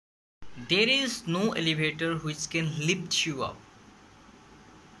There is no elevator which can lift you up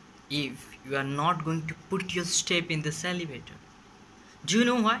if you are not going to put your step in this elevator. Do you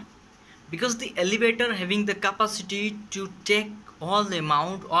know why? Because the elevator having the capacity to take all the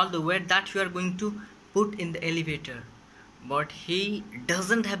amount, all the weight that you are going to put in the elevator, but he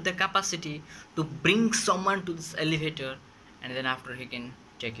doesn't have the capacity to bring someone to this elevator and then after he can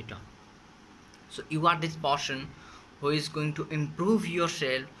take it up. So you are this person who is going to improve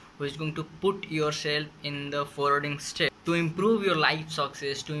yourself, who is going to put yourself in the forwarding step to improve your life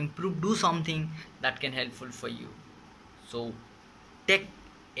success, to improve, do something that can helpful for you. So take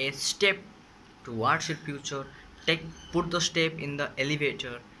a step towards your future, take, put the step in the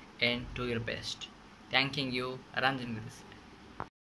elevator and do your best. Thanking you, Ranjan Gurus.